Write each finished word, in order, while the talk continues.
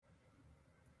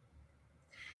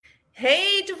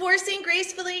Hey, Divorcing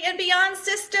Gracefully and Beyond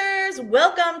sisters.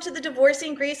 Welcome to the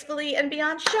Divorcing Gracefully and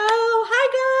Beyond show.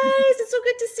 Hi, guys. It's so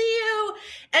good to see you.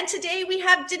 And today we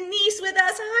have Denise with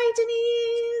us. Hi,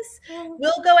 Denise.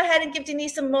 We'll go ahead and give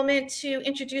Denise a moment to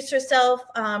introduce herself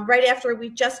right after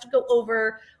we just go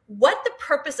over what the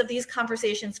purpose of these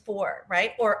conversations for,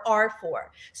 right? Or are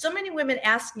for. So many women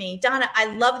ask me, Donna, I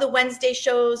love the Wednesday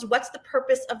shows. What's the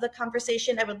purpose of the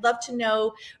conversation? I would love to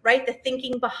know, right, the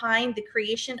thinking behind the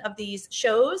creation of these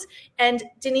shows. And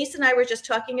Denise and I were just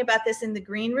talking about this in the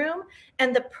green room.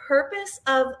 And the purpose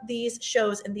of these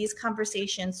shows and these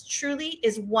conversations truly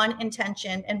is one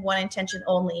intention and one intention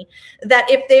only.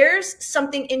 That if there's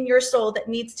something in your soul that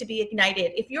needs to be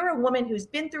ignited, if you're a woman who's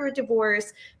been through a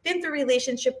divorce, been through a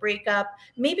relationship breakup,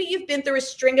 maybe you've been through a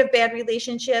string of bad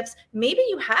relationships, maybe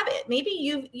you haven't, maybe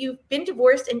you've been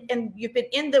divorced and you've been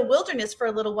in the wilderness for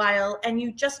a little while and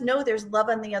you just know there's love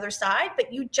on the other side,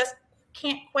 but you just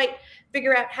can't quite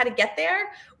figure out how to get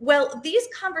there. Well, these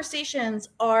conversations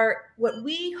are what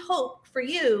we hope for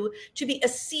you to be a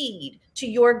seed to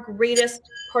your greatest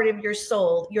part of your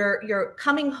soul. You're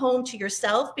coming home to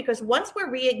yourself, because once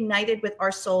we're reignited with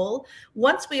our soul,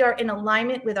 once we are in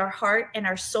alignment with our heart and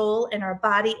our soul and our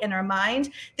body and our mind,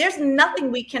 there's nothing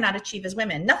we cannot achieve as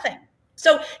women, nothing.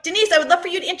 So Denise, I would love for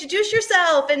you to introduce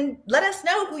yourself and let us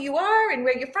know who you are and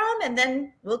where you're from, and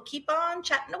then we'll keep on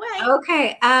chatting away.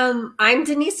 Okay. I'm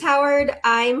Denise Howard.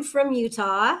 I'm from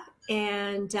Utah,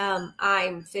 and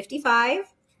I'm 55.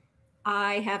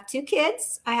 I have two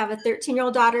kids. I have a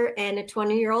 13-year-old daughter and a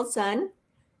 20-year-old son.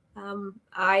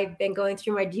 I've been going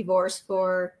through my divorce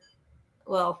for,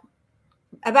 well,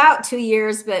 about 2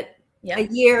 years, but a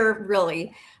year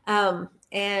really.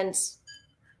 And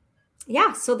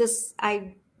yeah, so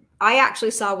I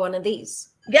actually saw one of these.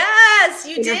 Yes,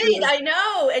 you did. I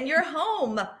know. And you're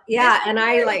home. Yeah. And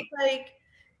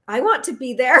I want to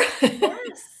be there.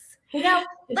 Yes. Now,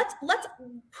 let's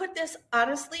put this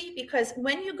honestly, because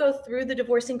when you go through the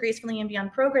Divorcing Gracefully and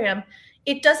Beyond program,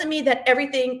 it doesn't mean that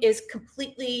everything is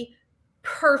completely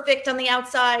perfect on the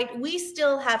outside. We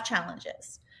still have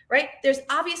challenges, right? There's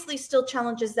obviously still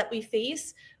challenges that we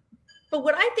face. But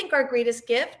what I think our greatest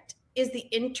gift is the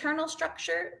internal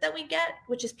structure that we get,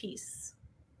 which is peace.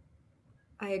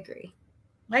 I agree.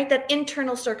 Right? That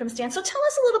internal circumstance. So tell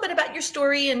us a little bit about your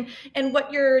story and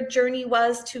what your journey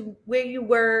was to where you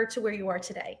were to where you are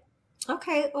today.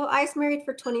 Okay. Well, I was married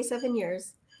for 27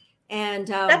 years. And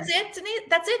that's it, Denise?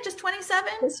 That's it? Just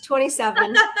 27? It's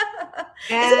 27.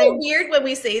 Isn't it weird when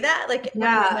we say that? Like, when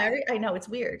we're married? I know, it's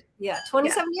weird. Yeah,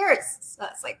 27 years. So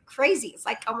it's like crazy. It's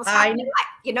like almost half my life,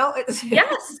 you know?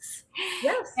 Yes.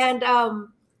 Yes. And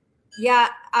yeah,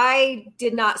 I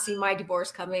did not see my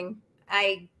divorce coming.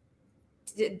 I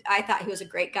thought he was a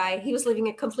great guy. He was living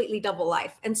a completely double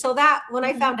life. And so that when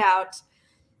I found out,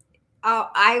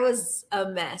 I was a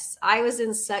mess. I was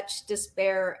in such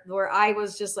despair where I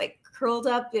was just like curled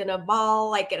up in a ball,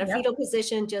 like in a fetal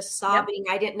position, just sobbing.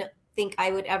 I didn't think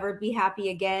I would ever be happy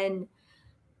again.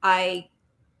 I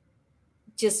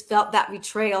just felt that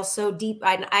betrayal so deep.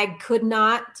 I could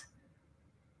not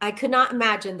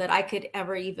imagine that I could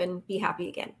ever even be happy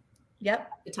again. Yep.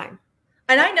 At the time.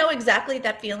 And I know exactly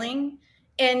that feeling.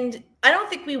 And I don't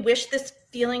think we wish this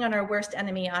feeling on our worst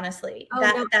enemy, honestly.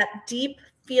 That deep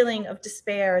feeling of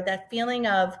despair, that feeling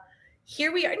of,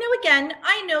 here we are. Now, again,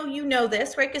 I know you know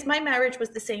this, right? Because my marriage was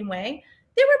the same way.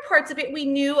 There were parts of it we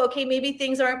knew, okay, maybe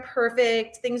things aren't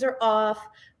perfect, things are off,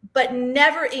 but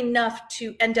never enough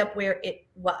to end up where it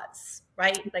was,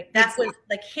 right? Like that was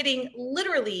like hitting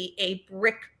literally a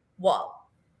brick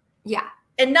wall. Yeah.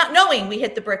 And not knowing we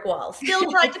hit the brick wall,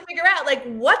 still trying to figure out, like,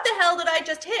 what the hell did I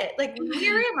just hit? Like,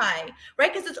 where am I?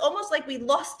 Right? Because it's almost like we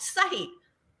lost sight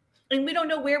and we don't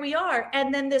know where we are.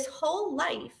 And then this whole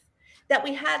life that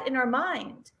we had in our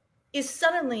mind is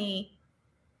suddenly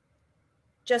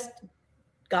just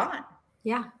gone.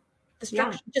 Yeah. The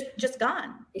structure just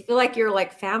gone. You feel like your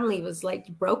like family was like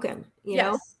broken, you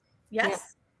know?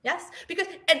 Yes. Yes, because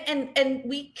and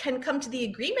we can come to the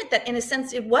agreement that in a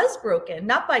sense it was broken,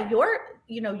 not by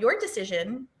your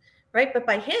decision, right, but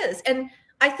by his. And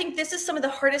I think this is some of the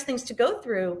hardest things to go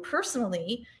through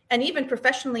personally and even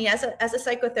professionally as a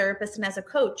psychotherapist and as a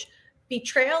coach.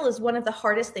 Betrayal is one of the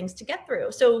hardest things to get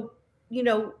through. So,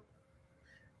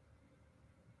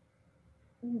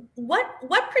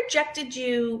 what projected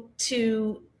you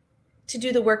to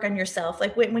do the work on yourself?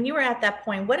 Like when you were at that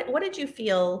point, what did you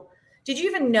feel? Did you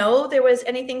even know there was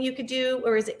anything you could do?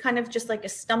 Or is it kind of just like a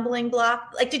stumbling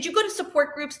block? Like, did you go to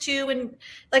support groups too? And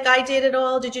like I did at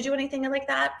all? Did you do anything like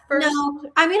that first?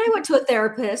 No, I mean, I went to a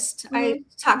therapist. I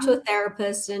talked to a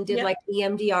therapist and did like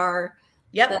EMDR.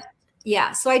 Yep.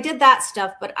 Yeah, so I did that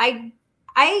stuff, but I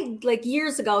like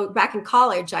years ago back in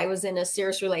college, I was in a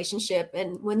serious relationship,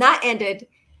 and when that ended,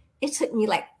 it took me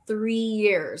like 3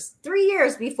 years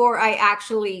before I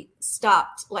actually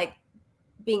stopped like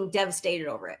being devastated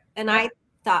over it. And Yep. I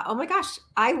thought, oh my gosh,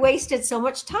 I wasted so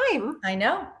much time, I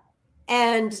know.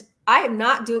 and I'm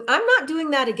not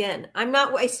doing that again. I'm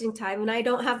not wasting time, and I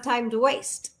don't have time to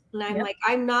waste. And I'm Yep. like,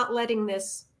 I'm not letting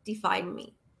this define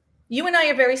me. You and I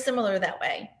are very similar that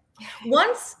way.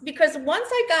 Because once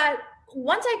I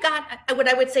got what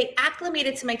I would say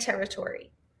acclimated to my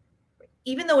territory,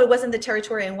 even though it wasn't the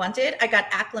territory I wanted, I got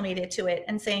acclimated to it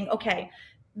and saying, okay,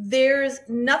 there's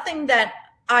nothing that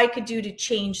I could do to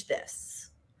change this.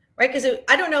 Right? Because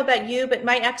I don't know about you, but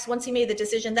my ex, once he made the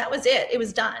decision, that was it. It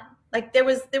was done. Like there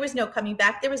was no coming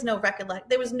back. There was no recollect.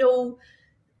 There was no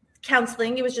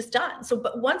counseling. It was just done. So,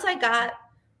 but once I got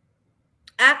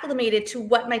acclimated to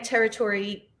what my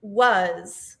territory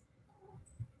was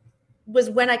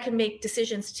when I can make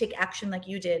decisions to take action like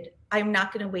you did. I'm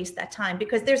not going to waste that time,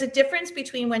 because there's a difference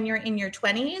between when you're in your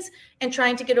 20s and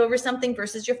trying to get over something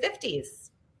versus your 50s.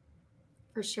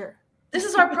 For sure. This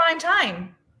is our prime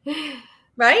time,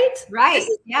 right? Right.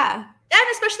 Yeah. And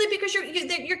especially because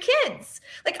you're kids.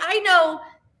 Like, I know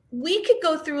we could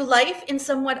go through life in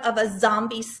somewhat of a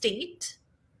zombie state,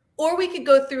 or we could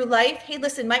go through life, hey,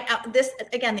 listen, this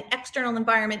again, the external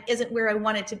environment isn't where I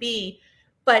want it to be,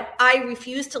 but I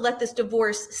refuse to let this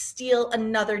divorce steal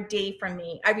another day from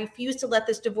me. I refuse to let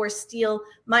this divorce steal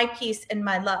my peace and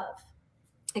my love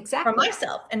Exactly. for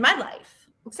myself and my life.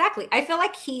 Exactly. I feel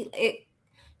like he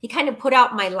kind of put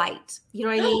out my light. You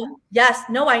know what I mean? Yes.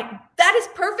 No, that is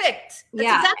perfect. That's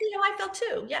Yeah. exactly how I felt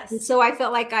too. Yes. And so I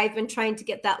felt like I've been trying to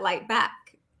get that light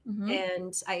back, Mm-hmm.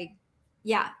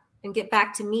 and get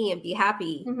back to me and be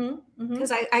happy. Mm-hmm. Mm-hmm.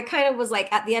 Because I kind of was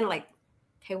like at the end, like,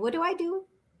 okay, what do I do?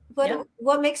 Yeah.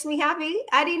 What makes me happy?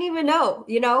 I didn't even know,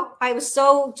 I was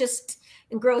so just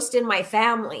engrossed in my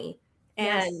family.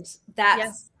 And Yes. that's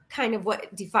Yes. kind of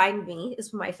what defined me,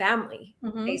 is my family,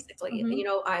 Mm-hmm. basically.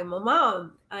 Mm-hmm. I'm a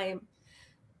mom, I'm,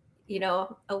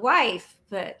 a wife,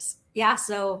 but yeah,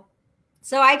 so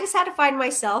I just had to find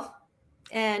myself.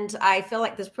 And I feel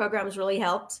like this program has really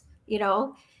helped.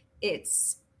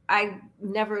 It's I've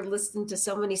never listened to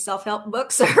so many self-help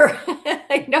books or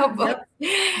books.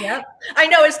 Yep. I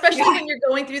know, especially Yeah. when you're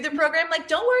going through the program, like,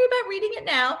 don't worry about reading it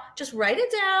now. Just write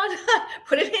it down,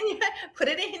 put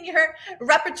it in your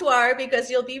repertoire, because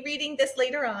you'll be reading this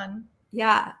later on.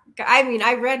 Yeah. I mean,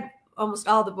 I read almost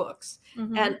all the books,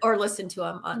 Mm-hmm. or listened to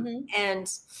them Mm-hmm. and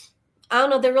I don't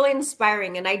know, they're really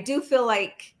inspiring. And I do feel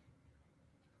like,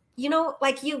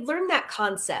 like you learn that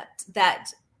concept that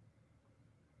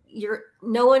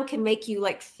no one can make you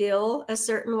like feel a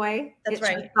certain way. That's It's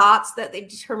right. your thoughts that they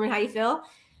determine how you feel.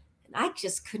 And I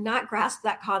just could not grasp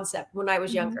that concept when I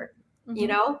was Mm-hmm. younger.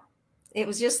 Mm-hmm. It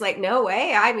was just like, no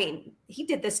way. I mean, he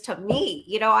did this to me.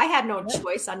 I had no Yep.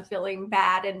 choice on feeling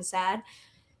bad and sad.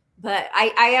 But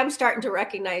I am starting to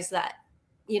recognize that,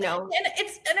 And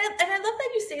I love that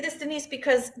you say this, Denise,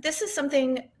 because this is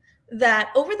something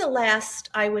that over the last,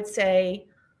 I would say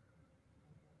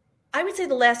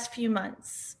the last few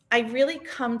months, I've really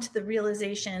come to the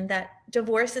realization that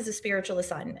divorce is a spiritual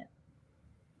assignment.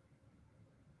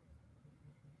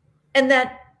 And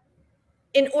that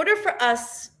in order for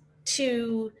us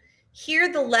to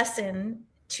hear the lesson,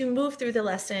 to move through the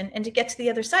lesson, and to get to the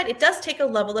other side, it does take a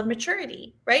level of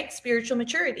maturity, right? Spiritual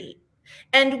maturity.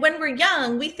 And when we're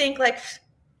young, we think like,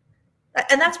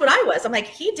 and that's what I was. I'm like,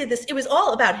 he did this. It was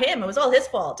all about him. It was all his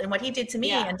fault and what he did to me.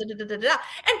 Yeah. And da, da, da, da, da.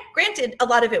 And granted, a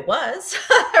lot of it was,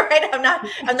 right? I'm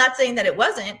not saying that it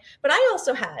wasn't, but I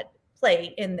also had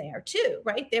play in there too,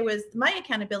 right? There was my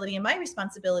accountability and my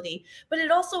responsibility. But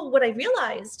it also, what I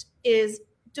realized is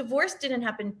divorce didn't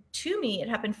happen to me. It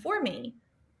happened for me.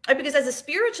 Right? Because as a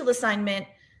spiritual assignment,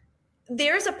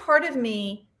 there's a part of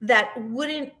me that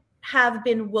wouldn't have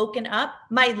been woken up.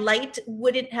 My light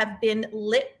wouldn't have been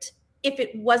lit if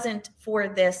it wasn't for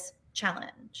this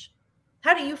challenge.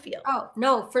 How do you feel? Oh,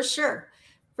 no, for sure.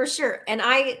 For sure. And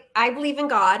I believe in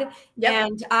God. Yep.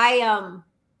 And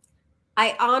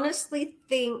I honestly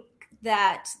think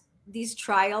that these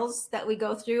trials that we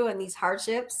go through and these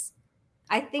hardships,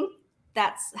 I think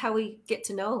that's how we get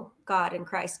to know God and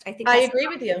Christ. I think I that's agree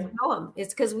how with we get you. to know him.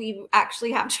 It's because we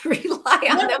actually have to rely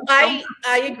on them. I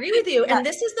agree with you. Yeah. And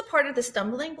this is the part of the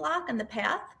stumbling block and the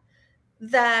path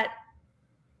that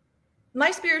my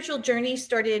spiritual journey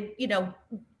started,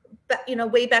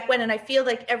 way back when. And I feel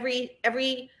like every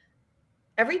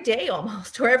day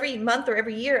almost, or every month or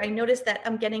every year, I notice that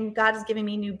God is giving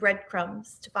me new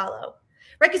breadcrumbs to follow.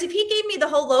 right? Because if he gave me the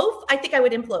whole loaf, I think I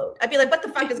would implode. I'd be like, what the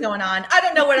fuck is going on? I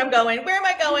don't know where I'm going. Where am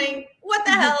I going? What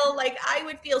the hell? Like, I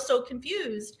would feel so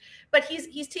confused. But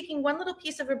he's taking one little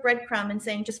piece of a breadcrumb and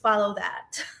saying, just follow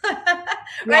that,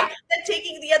 right? Then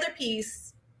taking the other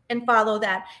piece and follow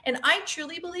that. And I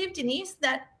truly believe, Denise,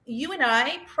 that you and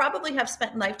I probably have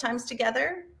spent lifetimes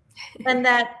together, and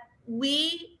that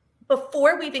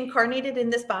before we've incarnated in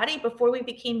this body, before we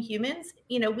became humans,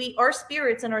 our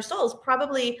spirits and our souls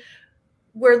probably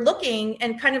were looking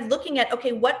at,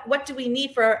 okay, what do we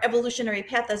need for our evolutionary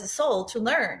path as a soul to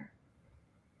learn?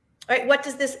 Right? What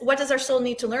does our soul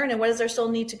need to learn, and what does our soul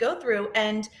need to go through?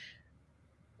 And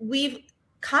we've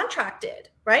contracted,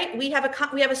 right? We have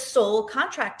a soul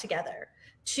contract together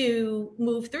to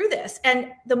move through this.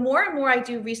 And the more and more I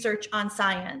do research on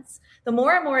science, the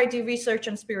more and more I do research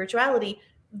on spirituality,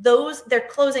 they're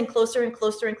closing closer and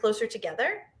closer and closer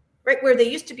together, right? Where they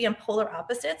used to be on polar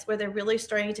opposites, where they're really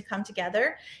starting to come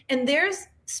together. And there's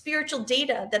spiritual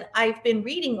data that I've been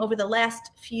reading over the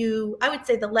last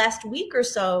the last week or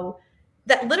so,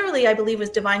 that literally I believe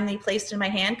was divinely placed in my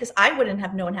hand, because I wouldn't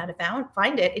have known how to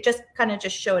find it. It just kind of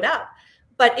just showed up.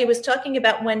 But it was talking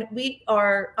about when we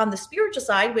are on the spiritual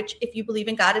side, which, if you believe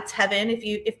in God, it's heaven.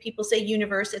 If people say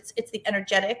universe, it's the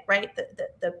energetic, right?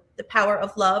 The power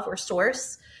of love or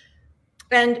source.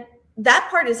 And that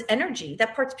part is energy.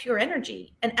 That part's pure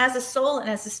energy. And as a soul and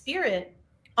as a spirit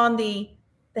on the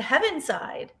heaven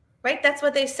side, right? That's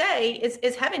what they say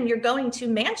is heaven. You're going to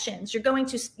mansions. You're going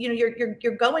to,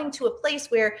 you're going to a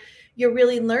place where you're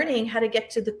really learning how to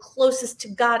get to the closest to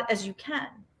God as you can.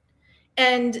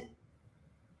 And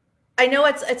I know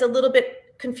it's a little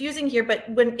bit confusing here, but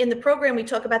when in the program we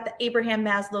talk about the Abraham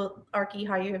Maslow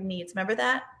hierarchy of needs. Remember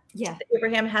that? Yeah.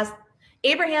 Abraham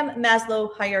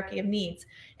Maslow hierarchy of needs.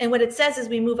 And what it says is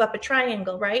we move up a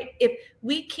triangle, right? If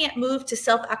we can't move to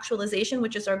self-actualization,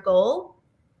 which is our goal,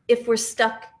 if we're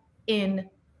stuck in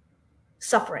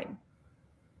suffering,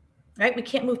 right? We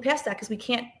can't move past that, because we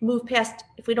can't move past,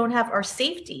 if we don't have our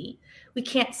safety, we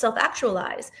can't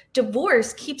self-actualize.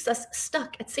 Divorce keeps us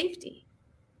stuck at safety,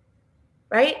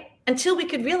 right? Until we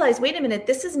could realize, wait a minute,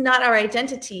 this is not our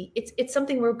identity. It's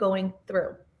something we're going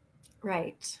through.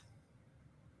 Right.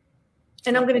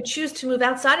 And I'm going to choose to move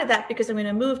outside of that, because I'm going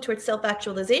to move towards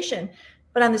self-actualization.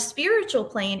 But on the spiritual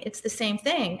plane, it's the same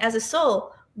thing. As a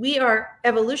soul, we are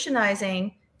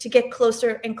evolutionizing to get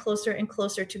closer and closer and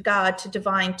closer to God, to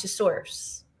divine, to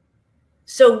source.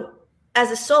 So as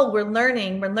a soul, we're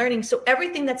learning. So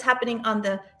everything that's happening on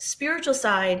the spiritual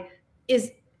side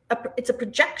it's a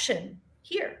projection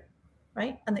here,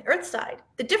 right? On the earth side.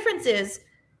 The difference is,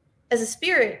 as a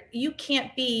spirit, you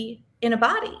can't be in a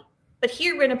body. But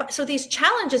here we're in a body. So these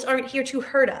challenges aren't here to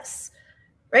hurt us,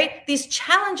 right? These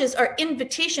challenges are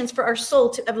invitations for our soul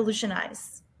to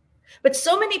evolutionize. But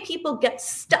so many people get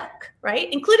stuck, right?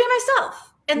 Including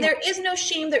myself. And there is no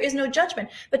shame, there is no judgment.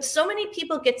 But so many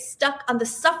people get stuck on the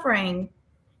suffering,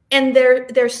 and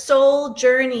their soul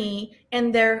journey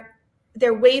and their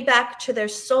way back to their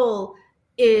soul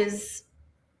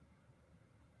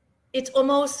it's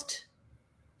almost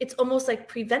like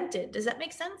prevented. Does that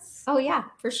make sense? Oh yeah,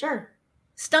 for sure.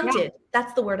 Stunted. Yeah.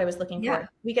 That's the word I was looking for.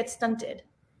 We get stunted.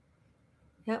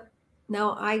 Yep.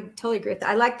 No, I totally agree with that.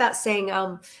 I like that saying,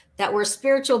 that we're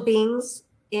spiritual beings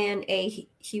in a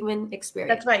human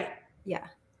experience. That's right. Yeah.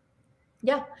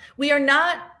 Yeah. We are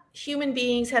not human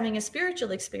beings having a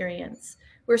spiritual experience.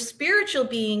 We're spiritual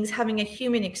beings having a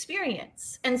human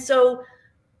experience. And so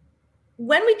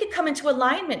when we could come into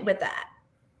alignment with that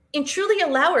and truly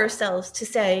allow ourselves to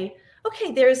say,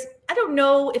 okay, I don't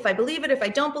know if I believe it, if I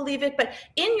don't believe it, but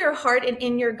in your heart and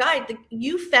in your guide,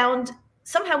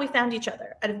 somehow we found each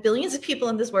other out of billions of people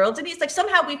in this world. And he's like,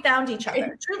 somehow we found each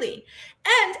other, truly.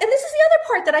 And this is the other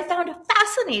part that I found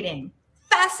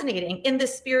fascinating in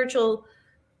this spiritual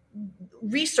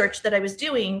research that I was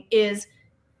doing, is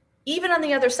even on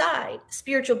the other side,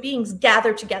 spiritual beings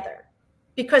gather together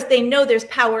because they know there's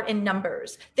power in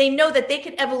numbers. They know that they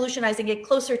can evolutionize and get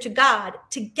closer to God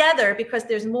together because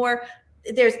there's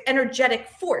energetic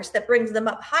force that brings them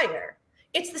up higher.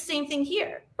 It's the same thing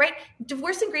here, right?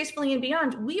 Divorcing gracefully and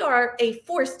beyond, we're a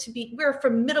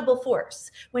formidable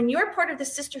force. When you're part of the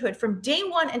sisterhood from day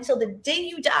one until the day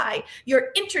you die, you're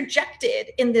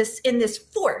interjected in this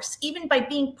force. Even by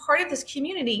being part of this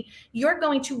community, you're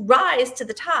going to rise to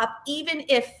the top, even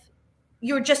if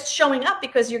you're just showing up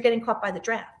because you're getting caught by the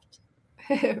draft.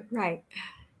 Right.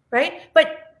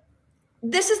 But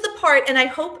this is the part, and I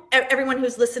hope everyone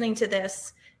who's listening to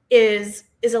this is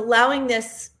allowing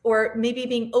this, or maybe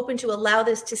being open to allow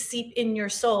this to seep in your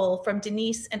soul from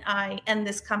Denise and I and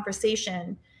this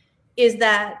conversation, is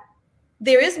that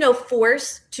There is no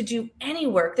force to do any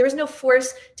work. There is no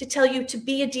force to tell you to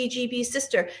be a DGB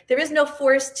sister. There is no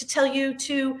force to tell you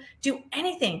to do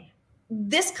anything.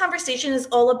 This conversation is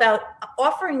all about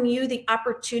offering you the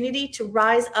opportunity to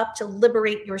rise up, to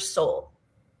liberate your soul.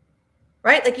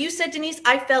 Right? Like you said, Denise,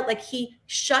 I felt like he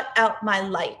shut out my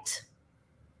light.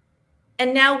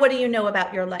 And now what do you know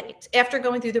about your light? After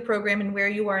going through the program and where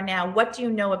you are now, what do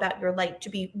you know about your light to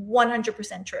be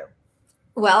 100% true?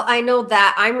 Well, I know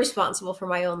that I'm responsible for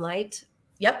my own light.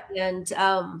 Yep. And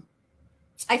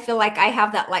I feel like I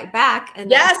have that light back, and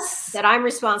yes, that I'm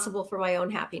responsible for my own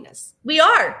happiness. We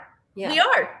are. Yeah.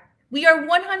 We are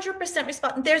 100%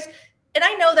 responsible. And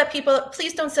I know that people,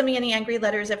 please don't send me any angry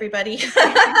letters, everybody.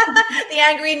 The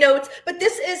angry notes. But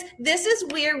this is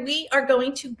where we are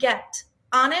going to get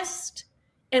honest.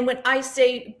 And when I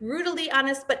say brutally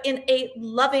honest, but in a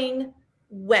loving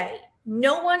way,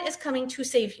 no one is coming to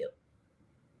save you.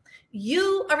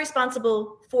 You are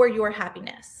responsible for your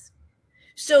happiness.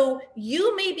 So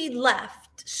you may be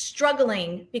left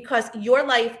struggling because your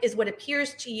life is what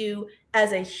appears to you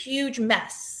as a huge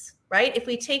mess, right? If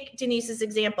we take Denise's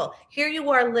example, here you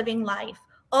are living life.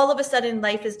 All of a sudden,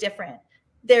 life is different.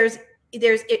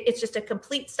 It's just a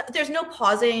complete, there's no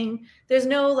pausing. There's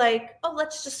no like, oh,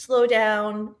 let's just slow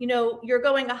down. You know, you're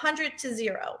going 100 to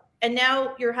 0, and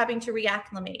now you're having to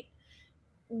reacclimate.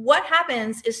 What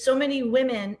happens is so many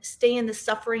women stay in the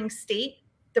suffering state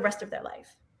the rest of their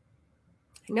life.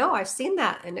 No, I've seen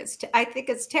that. And I think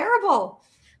it's terrible.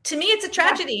 To me, it's a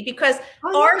tragedy because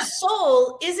our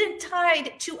soul isn't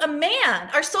tied to a man.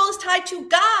 Our soul is tied to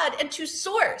God and to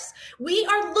source. We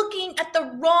are looking at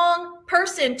the wrong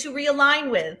person to realign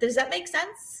with. Does that make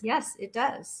sense? Yes, it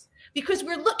does. Because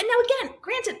we're looking, now again,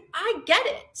 granted, I get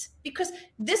it, because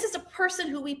this is a person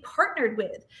who we partnered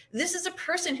with. This is a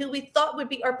person who we thought would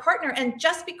be our partner. And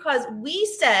just because we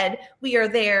said we are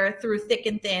there through thick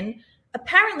and thin,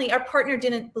 apparently our partner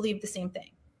didn't believe the same thing.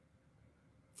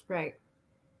 Right.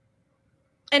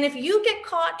 And if you get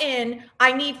caught in,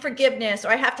 I need forgiveness, or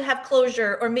I have to have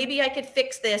closure, or maybe I could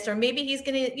fix this, or maybe he's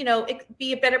going to,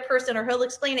 be a better person, or he'll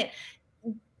explain it.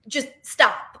 Just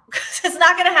stop. It's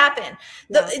not going to happen.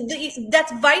 Yes.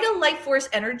 That's vital life force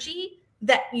energy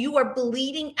that you are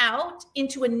bleeding out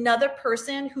into another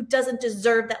person who doesn't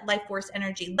deserve that life force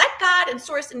energy. Let God and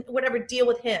source and whatever deal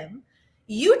with him.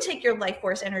 You take your life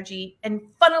force energy and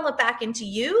funnel it back into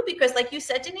you, because like you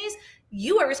said, Denise,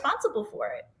 you are responsible for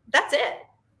it. That's it.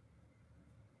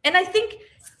 And I think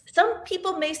some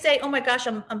people may say, oh my gosh,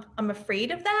 I'm afraid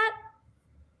of that.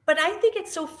 But I think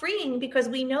it's so freeing because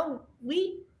we know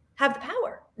we have the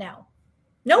power now.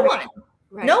 No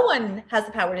one has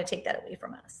the power to take that away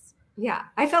from us. Yeah.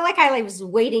 I felt like I was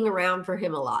waiting around for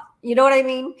him a lot. You know what I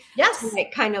mean? Yes.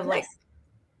 Like kind of like,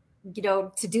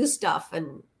 to do stuff,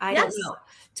 and I don't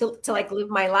know, to like live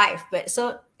my life. But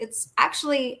so it's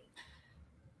actually,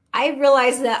 I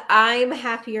realize that I'm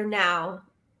happier now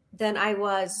than I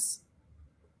was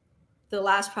the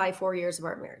last probably 4 years of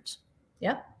our marriage.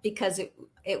 Yeah. Because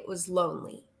it was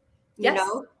lonely. Yes.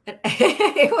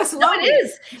 It was lonely. No, it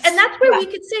is. And that's where we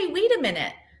could say, wait a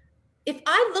minute. If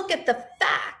I look at the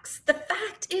facts, the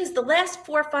fact is the last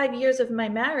 4 or 5 years of my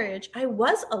marriage, I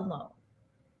was alone.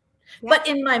 Yeah. But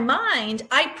in my mind,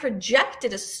 I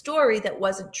projected a story that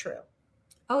wasn't true.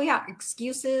 Oh yeah.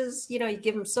 Excuses, you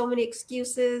give them so many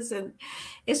excuses, and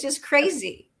it's just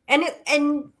crazy. And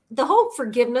the whole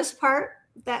forgiveness part,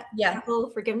 whole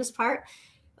forgiveness part,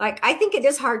 like, I think it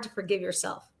is hard to forgive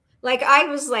yourself. Like, I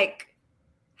was like,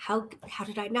 how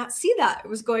did I not see that? It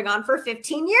was going on for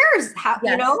 15 years. How,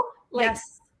 like,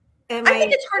 I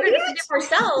think it's harder to forgive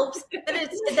ourselves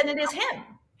than it is him.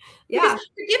 Yeah. Because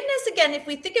forgiveness, again, if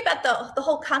we think about the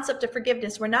whole concept of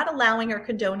forgiveness, we're not allowing or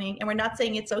condoning, and we're not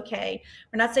saying it's okay.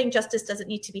 We're not saying justice doesn't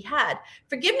need to be had.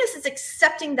 Forgiveness is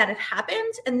accepting that it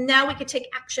happened, and now we can take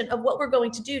action of what we're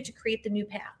going to do to create the new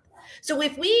path. So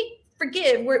if we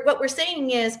forgive, what we're saying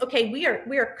is, okay, we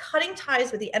are cutting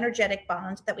ties with the energetic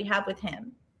bond that we have with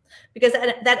him, because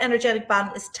that energetic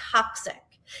bond is toxic.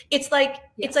 It's like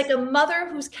a mother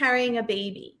who's carrying a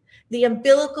baby. The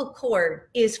umbilical cord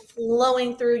is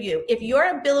flowing through you. If your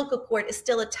umbilical cord is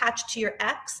still attached to your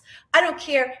ex, I don't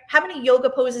care how many yoga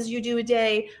poses you do a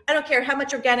day. I don't care how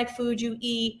much organic food you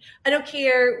eat. I don't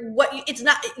care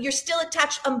you're still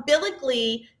attached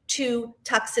umbilically to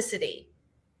toxicity.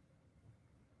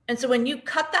 And so when you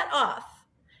cut that off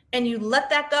and you let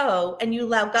that go and you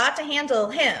allow God to handle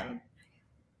him,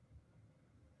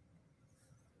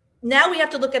 now we have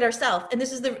to look at ourselves. And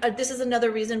this is another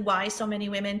reason why so many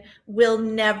women will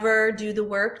never do the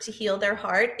work to heal their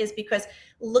heart, is because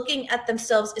looking at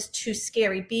themselves is too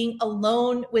scary. Being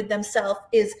alone with themselves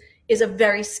is is a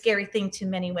very scary thing to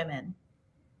many women.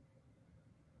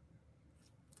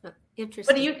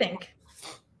 Interesting. What do you think?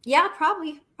 Yeah,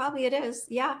 probably it is.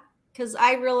 Yeah, because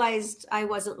I realized I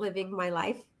wasn't living my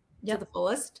life to the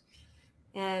fullest,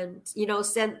 and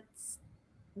since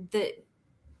the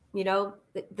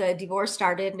the divorce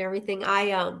started and everything,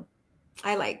 I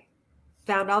like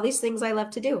found all these things I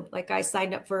love to do. Like I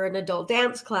signed up for an adult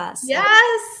dance class.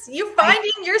 Yes, you're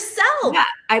finding yourself. Yeah,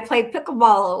 I played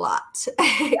pickleball a lot.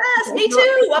 Yes, me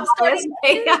too. I'm starting.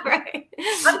 Yeah, right.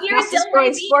 I'm here in Fastest Delray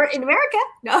growing Beach. sport in America.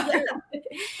 No, Yeah,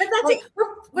 but that's like, it.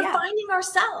 We're finding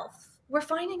ourselves. We're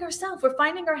finding ourselves. We're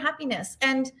finding our happiness,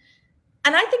 and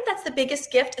I think that's the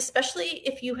biggest gift, especially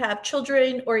if you have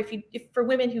children, or if for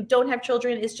women who don't have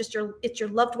children, it's just it's your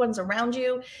loved ones around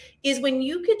you, is when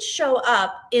you could show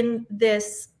up in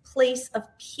this place of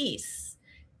peace.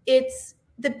 It's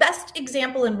the best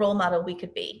example and role model we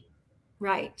could be.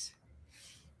 Right.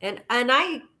 And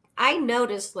I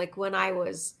noticed, like, when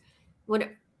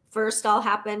it first all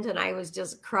happened and I was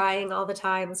just crying all the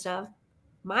time and stuff,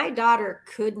 my daughter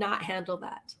could not handle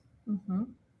that. Mm-hmm.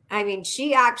 I mean,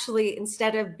 she actually,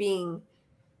 instead of being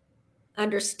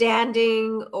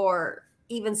understanding or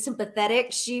even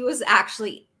sympathetic, she was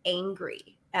actually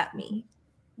angry at me,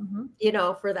 mm-hmm.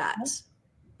 For that.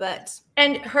 But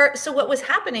so what was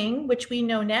happening, which we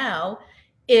know now,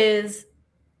 is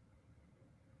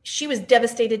she was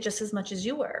devastated just as much as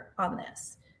you were on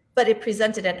this, but it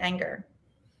presented an anger.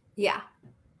 Yeah.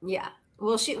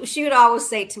 Well, she would always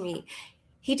say to me,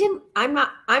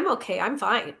 I'm okay. I'm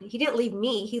fine. He didn't leave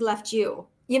me. He left you,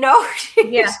 Yeah.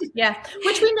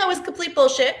 Which we know is complete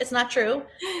bullshit. It's not true.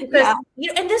 Because,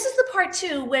 and this is the part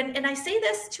too, and I say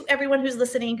this to everyone who's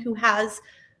listening who has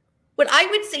what I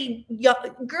would say,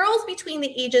 girls between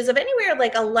the ages of anywhere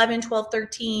like 11, 12,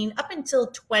 13, up until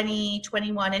 20,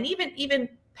 21, and even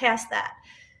past that.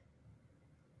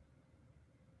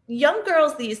 Young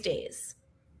girls these days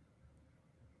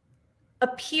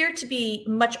appear to be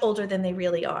much older than they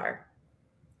really are,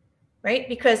 right?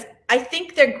 Because I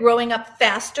think they're growing up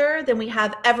faster than we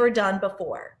have ever done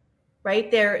before, right?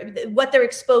 What they're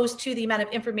exposed to, the amount of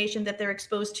information that they're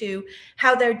exposed to,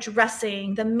 how they're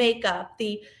dressing, the makeup,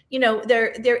 I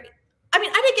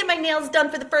didn't get my nails done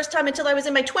for the first time until I was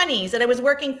in my 20s and I was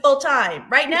working full time.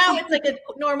 Right now, it's like a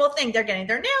normal thing. They're getting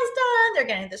their nails done. They're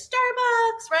getting the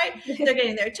Starbucks, right? They're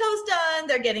getting their toes done.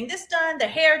 They're getting this done, their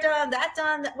hair done, that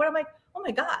done. What I'm like, oh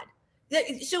my God.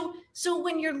 So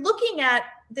when you're looking at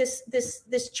this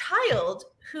child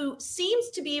who seems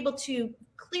to be able to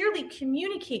clearly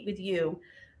communicate with you,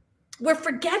 we're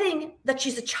forgetting that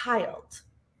she's a child.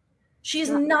 She's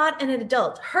not an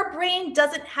adult. Her brain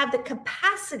doesn't have the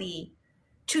capacity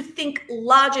to think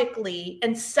logically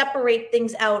and separate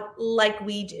things out like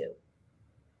we do.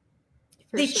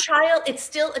 Child, it's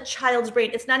still a child's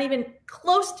brain. It's not even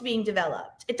close to being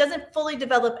developed. It doesn't fully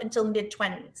develop until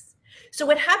mid-20s. So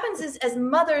what happens is, as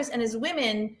mothers and as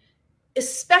women,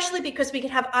 especially because we can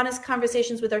have honest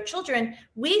conversations with our children,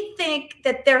 we think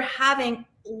that they're having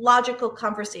logical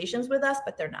conversations with us,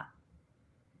 but they're not.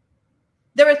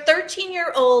 They're a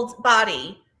 13-year-old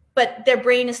body, but their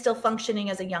brain is still functioning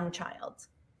as a young child.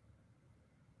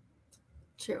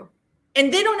 True.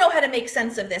 And they don't know how to make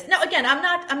sense of this. Now, again, I'm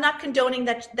not condoning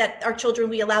that our children,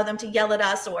 we allow them to yell at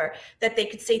us, or that they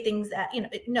could say things that,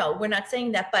 no, we're not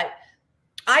saying that. But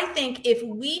I think if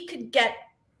we could get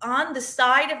on the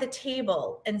side of the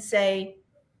table and say,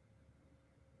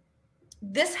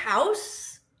 this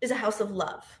house is a house of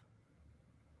love.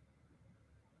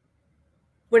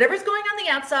 Whatever's going on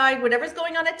the outside, whatever's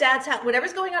going on at dad's house,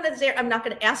 whatever's going on at there, I'm not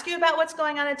going to ask you about what's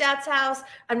going on at dad's house.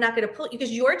 I'm not going to pull you,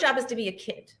 because your job is to be a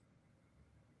kid,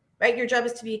 right? Your job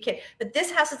is to be a kid. But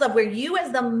this house is love, where you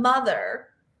as the mother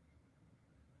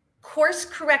course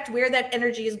correct where that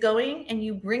energy is going and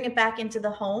you bring it back into the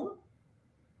home.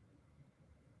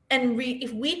 And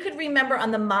if we could remember on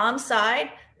the mom side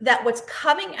that what's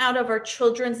coming out of our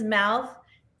children's mouth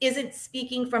isn't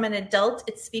speaking from an adult,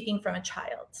 it's speaking from a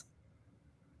child.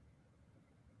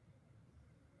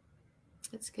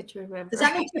 It's good to remember. Does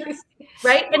that make sense?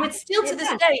 Right? And it's still, to this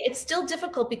day, it's still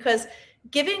difficult, because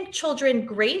giving children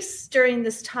grace during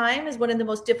this time is one of the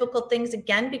most difficult things,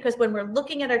 again, because when we're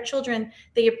looking at our children,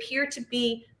 they appear to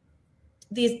be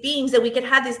these beings that we could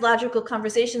have these logical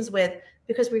conversations with,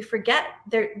 because we forget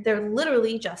they're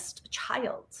literally just a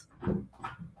child.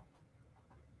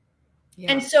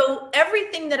 Yeah. And so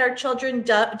everything that our children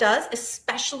does,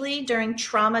 especially during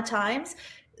trauma times,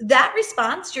 that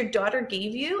response your daughter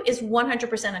gave you is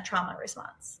 100% a trauma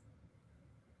response.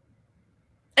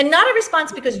 And not a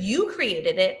response because you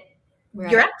created it,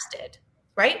 right. Your ex did,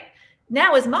 right?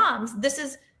 Now, as moms, this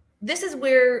is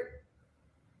where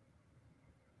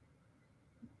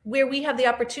where we have the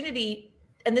opportunity,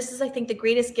 and this is, I think, the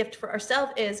greatest gift for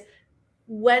ourselves, is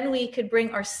when we could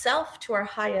bring ourselves to our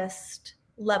highest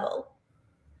level,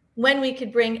 when we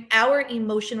could bring our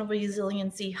emotional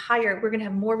resiliency higher, we're going to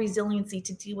have more resiliency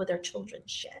to deal with our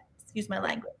children's shit. Excuse my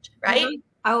language, right? Mm-hmm.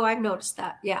 Oh, I've noticed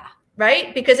that. Yeah.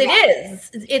 Right? Because it is.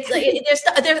 It's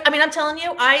there's I mean, I'm telling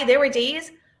you, there were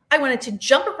days I wanted to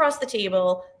jump across the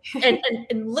table and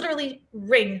literally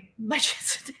wring my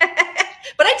chest.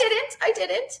 But I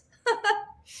didn't.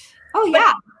 Oh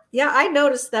yeah. Yeah, I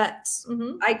noticed that.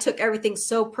 Mm-hmm. I took everything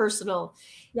so personal,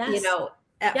 Yes.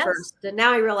 At first. And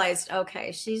now I realized,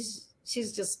 okay, she's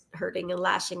just hurting and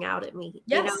lashing out at me.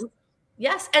 Yes.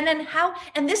 Yes. And then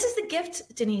and this is the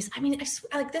gift, Denise. I mean,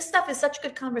 like, this stuff is such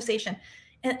good conversation.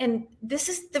 And this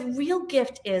is the real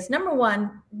gift is, number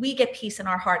one, we get peace in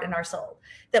our heart and our soul,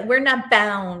 that we're not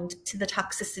bound to the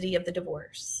toxicity of the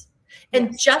divorce.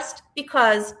 And just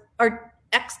because our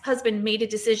ex-husband made a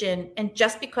decision, and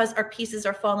just because our pieces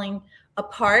are falling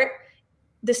apart,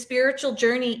 the spiritual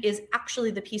journey is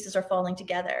actually the pieces are falling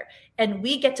together, and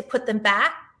we get to put them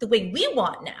back the way we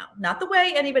want now, not the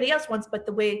way anybody else wants, but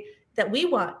the way that we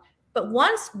want. But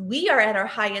once we are at our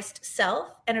highest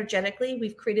self energetically,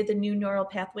 we've created the new neural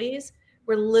pathways.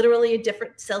 We're literally a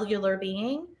different cellular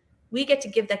being. We get to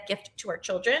give that gift to our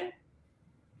children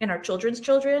and our children's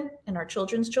children and our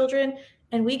children's children.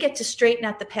 And we get to straighten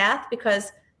out the path,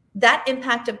 because that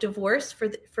impact of divorce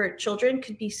for children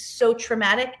could be so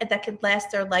traumatic, and that could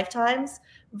last their lifetimes,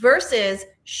 versus,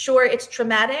 sure, it's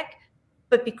traumatic,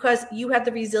 but because you have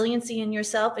the resiliency in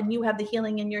yourself and you have the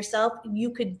healing in yourself,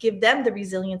 you could give them the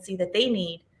resiliency that they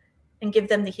need and give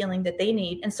them the healing that they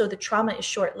need. And so the trauma is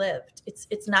short-lived.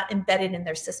 It's not embedded in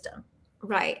their system.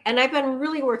 Right. And I've been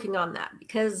really working on that,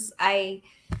 because I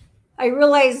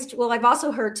realized, well, I've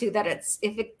also heard too, that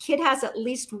if a kid has at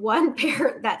least one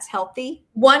parent that's healthy.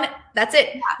 That's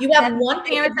it. Yeah, you have one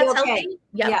parent that's healthy.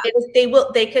 Yeah.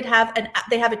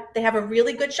 They have a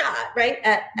really good shot, right?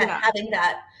 At having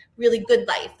that really good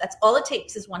life. That's all it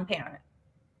takes, is one parent.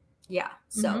 Yeah.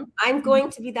 So I'm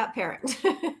going to be that parent.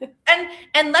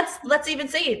 and let's even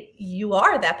say it. You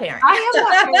are that parent. I am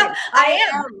that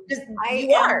parent.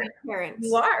 You are. Parent.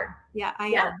 You are. Yeah, I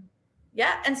am.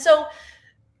 Yeah. And so,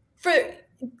 for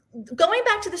going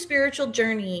back to the spiritual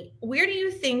journey, where do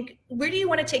you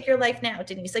want to take your life now,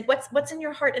 Denise? Like, what's in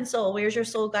your heart and soul? Where's your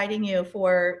soul guiding you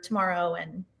for tomorrow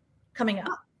and coming up?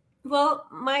 Well,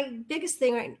 my biggest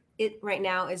thing right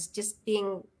now is just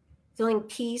feeling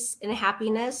peace and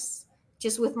happiness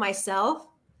just with myself.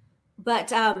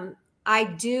 But I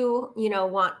do,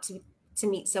 want to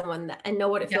meet someone and know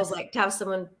what it feels like to have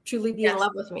someone truly be in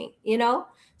love with me,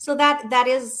 So that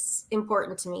is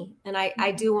important to me. And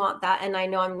I do want that. And I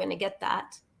know I'm going to get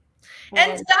that.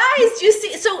 And guys, you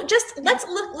see, so just let's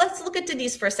look at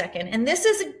Denise for a second. And this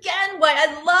is, again, why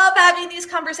I love having these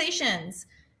conversations,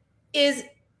 is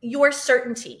your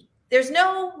certainty. There's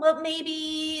no, well,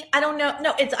 maybe, I don't know.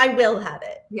 No, it's, I will have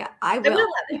it. Yeah, I will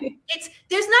have it.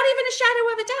 There's not even a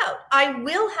shadow of a doubt. I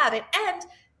will have it. And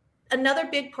another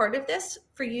big part of this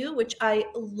for you, which I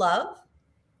love,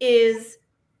 is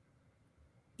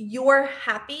you're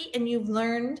happy and you've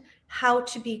learned how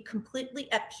to be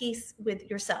completely at peace with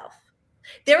yourself.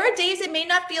 There are days it may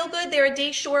not feel good. There are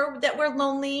days, sure, that we're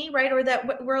lonely, right? Or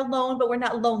that we're alone, but we're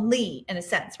not lonely in a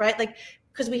sense, right? Like,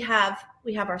 because we have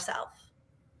ourselves.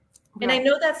 Right. And I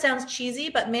know that sounds cheesy,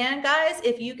 but man, guys,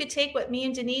 if you could take what me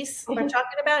and Denise are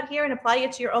talking about here and apply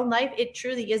it to your own life, it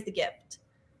truly is the gift.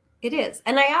 It is.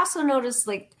 And I also notice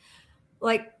like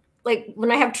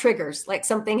when I have triggers, like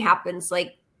something happens,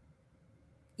 like,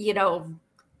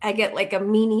 I get like a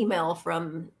mean email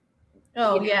from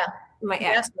my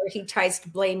ex where he tries to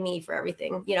blame me for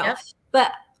everything,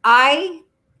 But I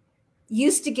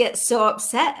used to get so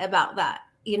upset about that,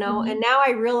 and now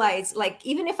I realize, like,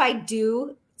 even if I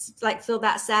do like feel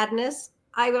that sadness,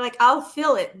 I'll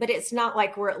feel it, but it's not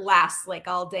like where it lasts like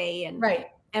all day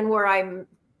and where I'm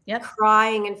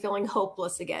crying and feeling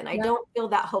hopeless again. I don't feel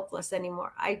that hopeless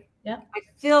anymore. I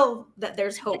feel that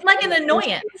there's hope. It's like an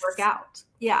annoyance. Work out.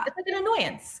 Yeah. It's like an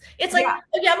annoyance. It's like,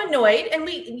 I'm annoyed, and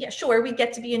we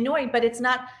get to be annoyed, but it's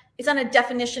not a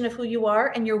definition of who you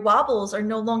are, and your wobbles are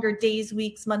no longer days,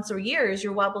 weeks, months, or years.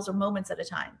 Your wobbles are moments at a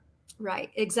time.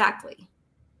 Right. Exactly.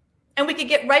 And we could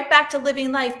get right back to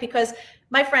living life, because,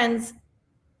 my friends,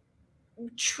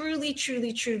 truly,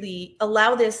 truly, truly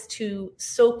allow this to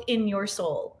soak in your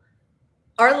soul.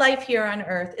 Our life here on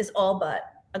earth is all but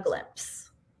a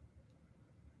glimpse.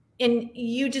 And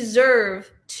you deserve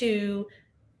to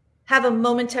have a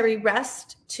momentary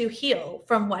rest to heal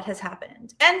from what has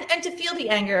happened, and to feel the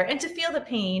anger, and to feel the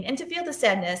pain, and to feel the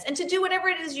sadness, and to do whatever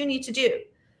it is you need to do.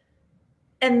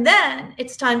 And then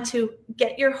it's time to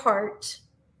get your heart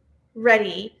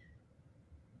ready,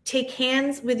 take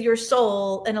hands with your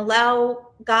soul, and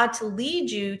allow God to lead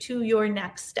you to your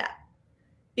next step.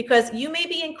 Because you may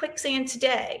be in quicksand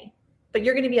today, but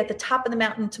you're going to be at the top of the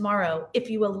mountain tomorrow if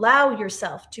you allow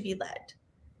yourself to be led.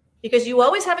 Because you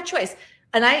always have a choice.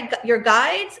 And your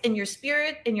guides and your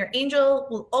spirit and your angel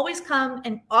will always come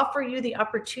and offer you the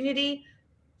opportunity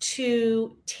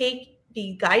to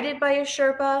be guided by a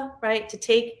Sherpa, right? To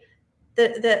take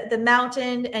the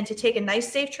mountain and to take a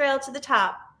nice safe trail to the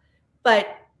top,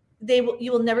 but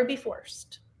you will never be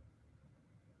forced.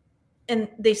 And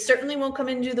they certainly won't come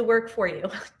and do the work for you.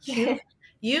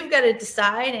 You've got to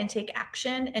decide and take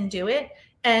action and do it.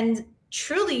 And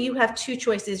truly, you have two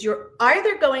choices. You're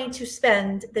either going to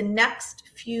spend the next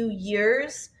few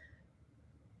years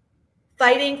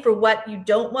fighting for what you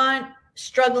don't want,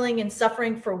 struggling and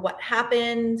suffering for what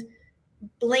happened,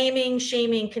 blaming,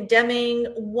 shaming, condemning,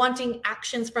 wanting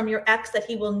actions from your ex that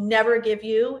he will never give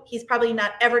you. He's probably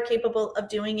not ever capable of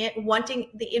doing it, wanting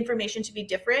the information to be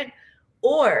different.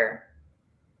 Or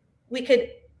we could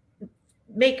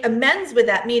make amends with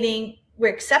that, meaning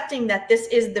we're accepting that this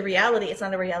is the reality. It's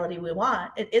not a reality we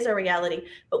want. It is a reality,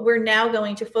 but we're now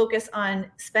going to focus on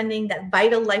spending that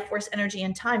vital life force energy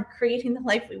and time creating the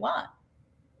life we want.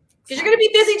 Because you're going to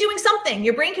be busy doing something.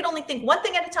 Your brain can only think one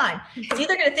thing at a time. It's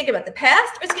either going to think about the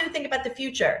past or it's going to think about the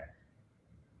future.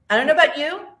 I don't know about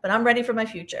you, but I'm ready for my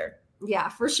future. Yeah,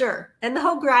 for sure. And the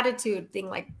whole gratitude thing,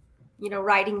 like,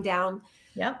 writing down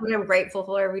what I'm grateful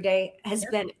for every day has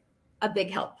been a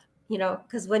big help,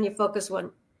 because when you focus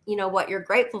on, what you're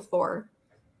grateful for,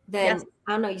 then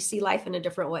I don't know, you see life in a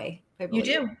different way. You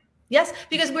do. Yes,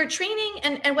 because we're training,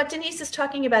 and what Denise is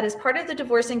talking about is part of the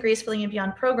Divorcing Gracefully and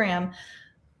Beyond program.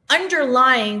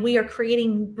 Underlying, we are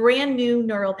creating brand new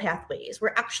neural pathways.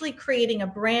 We're actually creating a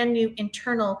brand new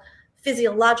internal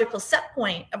physiological set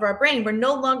point of our brain. We're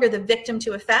no longer the victim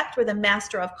to effect, we're the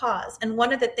master of cause. And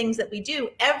one of the things that we do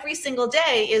every single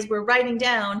day is we're writing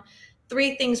down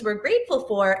 3 things we're grateful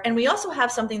for. And we also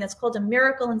have something that's called a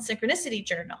miracle and synchronicity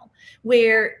journal,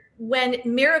 where when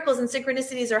miracles and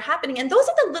synchronicities are happening, and those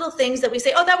are the little things that we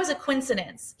say, oh, that was a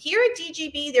coincidence. Here at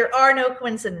DGB, there are no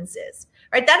coincidences,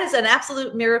 right? That is an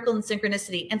absolute miracle and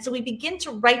synchronicity. And so we begin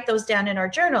to write those down in our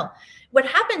journal. What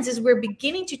happens is we're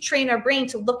beginning to train our brain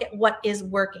to look at what is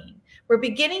working. We're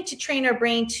beginning to train our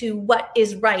brain to what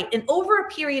is right. And over a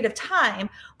period of time,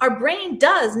 our brain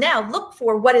does now look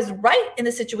for what is right in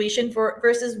the situation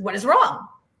versus what is wrong.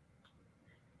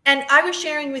 And I was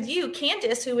sharing with you,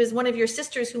 Candace, who is one of your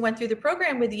sisters who went through the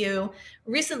program with you,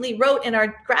 recently wrote in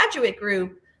our graduate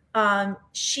group,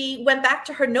 she went back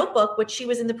to her notebook, which she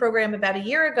was in the program about a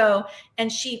year ago,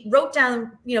 and she wrote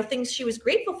down, things she was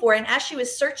grateful for. And as she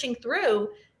was searching through,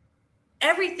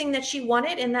 everything that she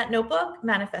wanted in that notebook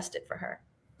manifested for her.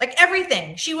 Like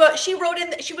everything. She wrote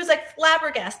in, she was like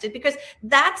flabbergasted, because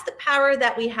that's the power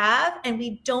that we have. And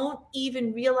we don't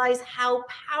even realize how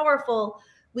powerful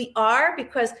we are,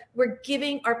 because we're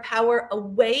giving our power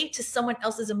away to someone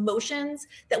else's emotions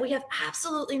that we have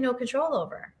absolutely no control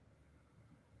over.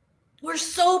 We're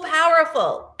so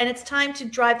powerful, and it's time to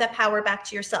drive that power back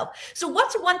to yourself. So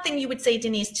what's one thing you would say,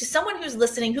 Denise, to someone who's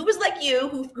listening, who was like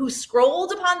you, who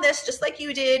scrolled upon this just like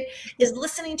you did, is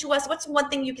listening to us? What's one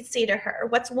thing you could say to her?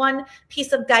 What's one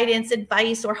piece of guidance,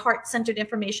 advice, or heart-centered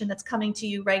information that's coming to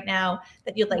you right now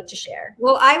that you'd like to share?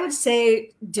 Well, I would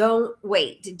say don't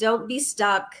wait. Don't be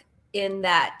stuck in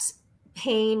that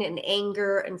pain and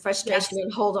anger and frustration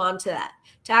and hold on to that.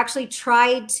 To actually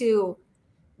try to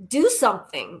do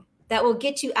something that will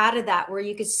get you out of that, where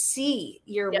you can see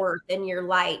your worth and your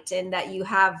light, and that you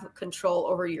have control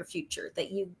over your future,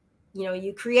 that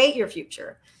you create your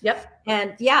future. Yep.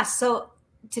 And so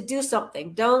to do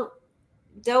something, don't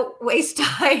waste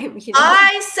time.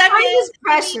 I second. Time is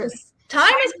precious.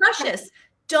 Time is precious.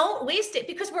 Don't waste it,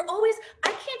 because I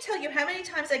can't tell you how many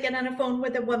times I get on a phone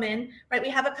with a woman, right? We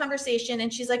have a conversation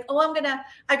and she's like, oh,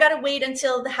 I got to wait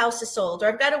until the house is sold, or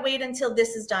I've got to wait until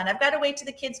this is done. I've got to wait till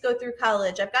the kids go through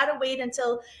college. I've got to wait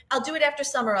until I'll do it after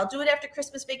summer. I'll do it after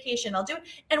Christmas vacation. I'll do it.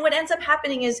 And what ends up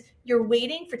happening is you're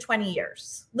waiting for 20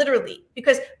 years, literally,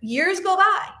 because years go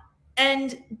by.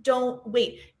 And don't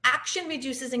wait. Action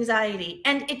reduces anxiety.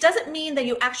 And it doesn't mean that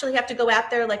you actually have to go out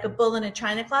there like a bull in a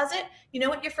china closet. You know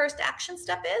what your first action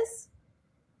step is?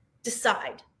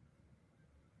 Decide.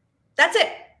 That's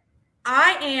it.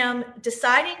 I am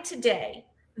deciding today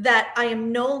that I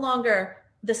am no longer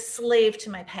the slave to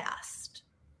my past,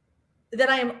 that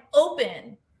I am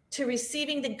open to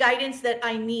receiving the guidance that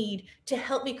I need to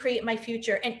help me create my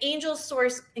future. And angel,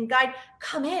 source, and guide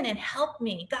come in and help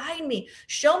me, guide me,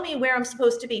 show me where I'm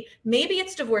supposed to be. Maybe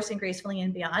it's divorcing gracefully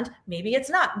and beyond. Maybe it's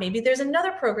not. Maybe there's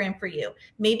another program for you.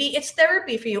 Maybe it's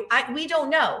therapy for you. We don't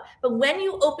know. But when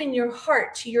you open your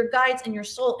heart to your guides and your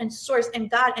soul and source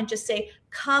and God and just say,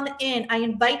 come in, I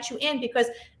invite you in, because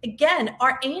again,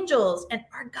 our angels and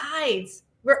our guides,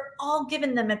 we're all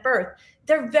given them at birth.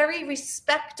 They're very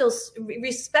respectful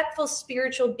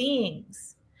spiritual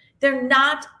beings. They're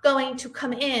not going to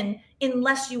come in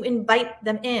unless you invite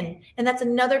them in. And that's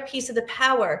another piece of the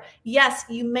power. Yes,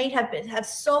 you may have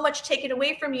so much taken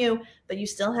away from you, but you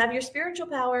still have your spiritual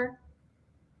power.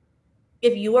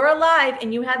 If you are alive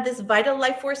and you have this vital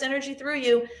life force energy through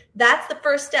you, that's the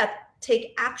first step.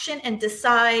 Take action and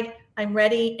decide, I'm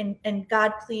ready, and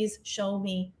God, please show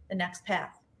me the next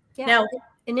path. Yeah. Now,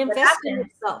 and invest in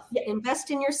yourself. Yeah.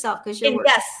 Invest in yourself, because you're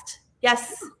invest.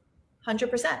 Yes,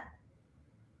 100%.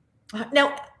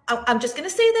 Now, I'm just going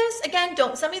to say this again.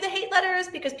 Don't send me the hate letters,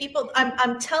 because people,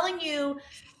 I'm telling you,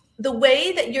 the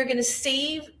way that you're going to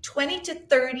save 20 to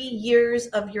 30 years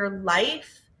of your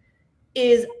life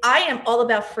is, I am all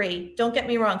about free. Don't get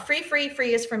me wrong. Free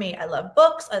is for me. I love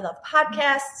books. I love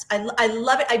podcasts. I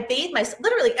love it. I bathe myself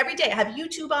literally every day. I have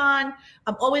YouTube on.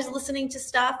 I'm always listening to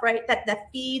stuff, right? That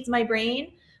feeds my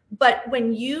brain. But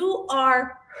when you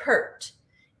are hurt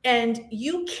and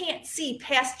you can't see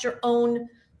past your own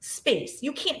space,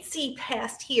 you can't see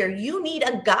past here, you need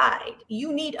a guide.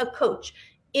 You need a coach.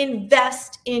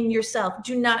 Invest in yourself.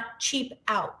 Do not cheap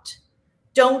out.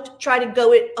 Don't try to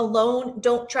go it alone.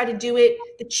 Don't try to do it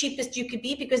the cheapest you could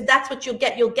be, because that's what you'll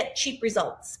get. You'll get cheap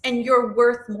results, and you're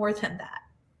worth more than that.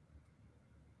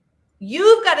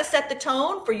 You've got to set the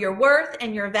tone for your worth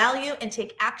and your value and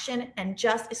take action and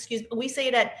just, we say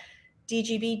it at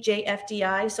DGB,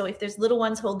 JFDI. So if there's little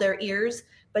ones, hold their ears,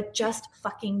 but just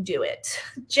fucking do it.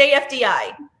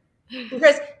 JFDI.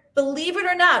 Because believe it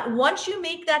or not, once you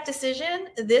make that decision,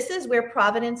 this is where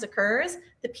providence occurs.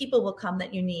 The people will come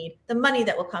that you need. The money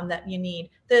that will come that you need.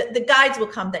 The guides will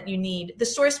come that you need. The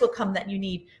source will come that you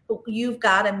need. But you've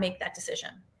got to make that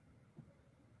decision.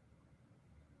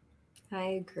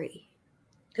 I agree.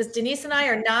 Because Denise and I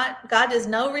are not, God is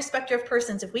no respecter of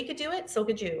persons. If we could do it, so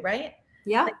could you, right?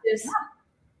 Yeah.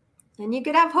 And you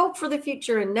could have hope for the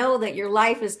future and know that your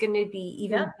life is going to be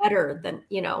even better than,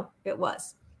 it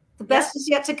was. The best is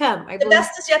yet to come. The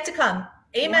best is yet to come.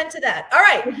 Amen to that. All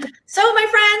right. So my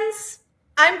friends,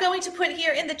 I'm going to put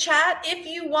here in the chat, if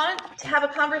you want to have a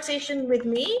conversation with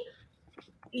me,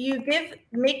 you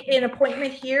make an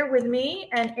appointment here with me,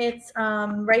 and it's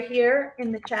right here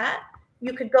in the chat.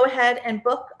 You could go ahead and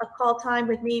book a call time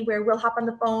with me where we'll hop on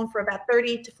the phone for about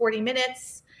 30 to 40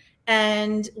 minutes,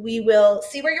 and we will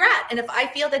see where you're at. And if I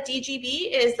feel that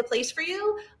DGB is the place for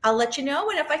you, I'll let you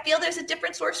know. And if I feel there's a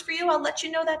different source for you, I'll let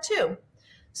you know that too.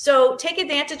 So take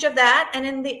advantage of that. And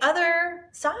in the other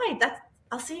side,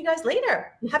 I'll see you guys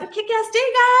later. Have a kick-ass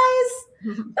day,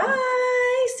 guys.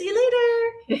 Bye. See you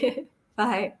later.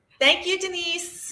 Bye. Thank you, Denise.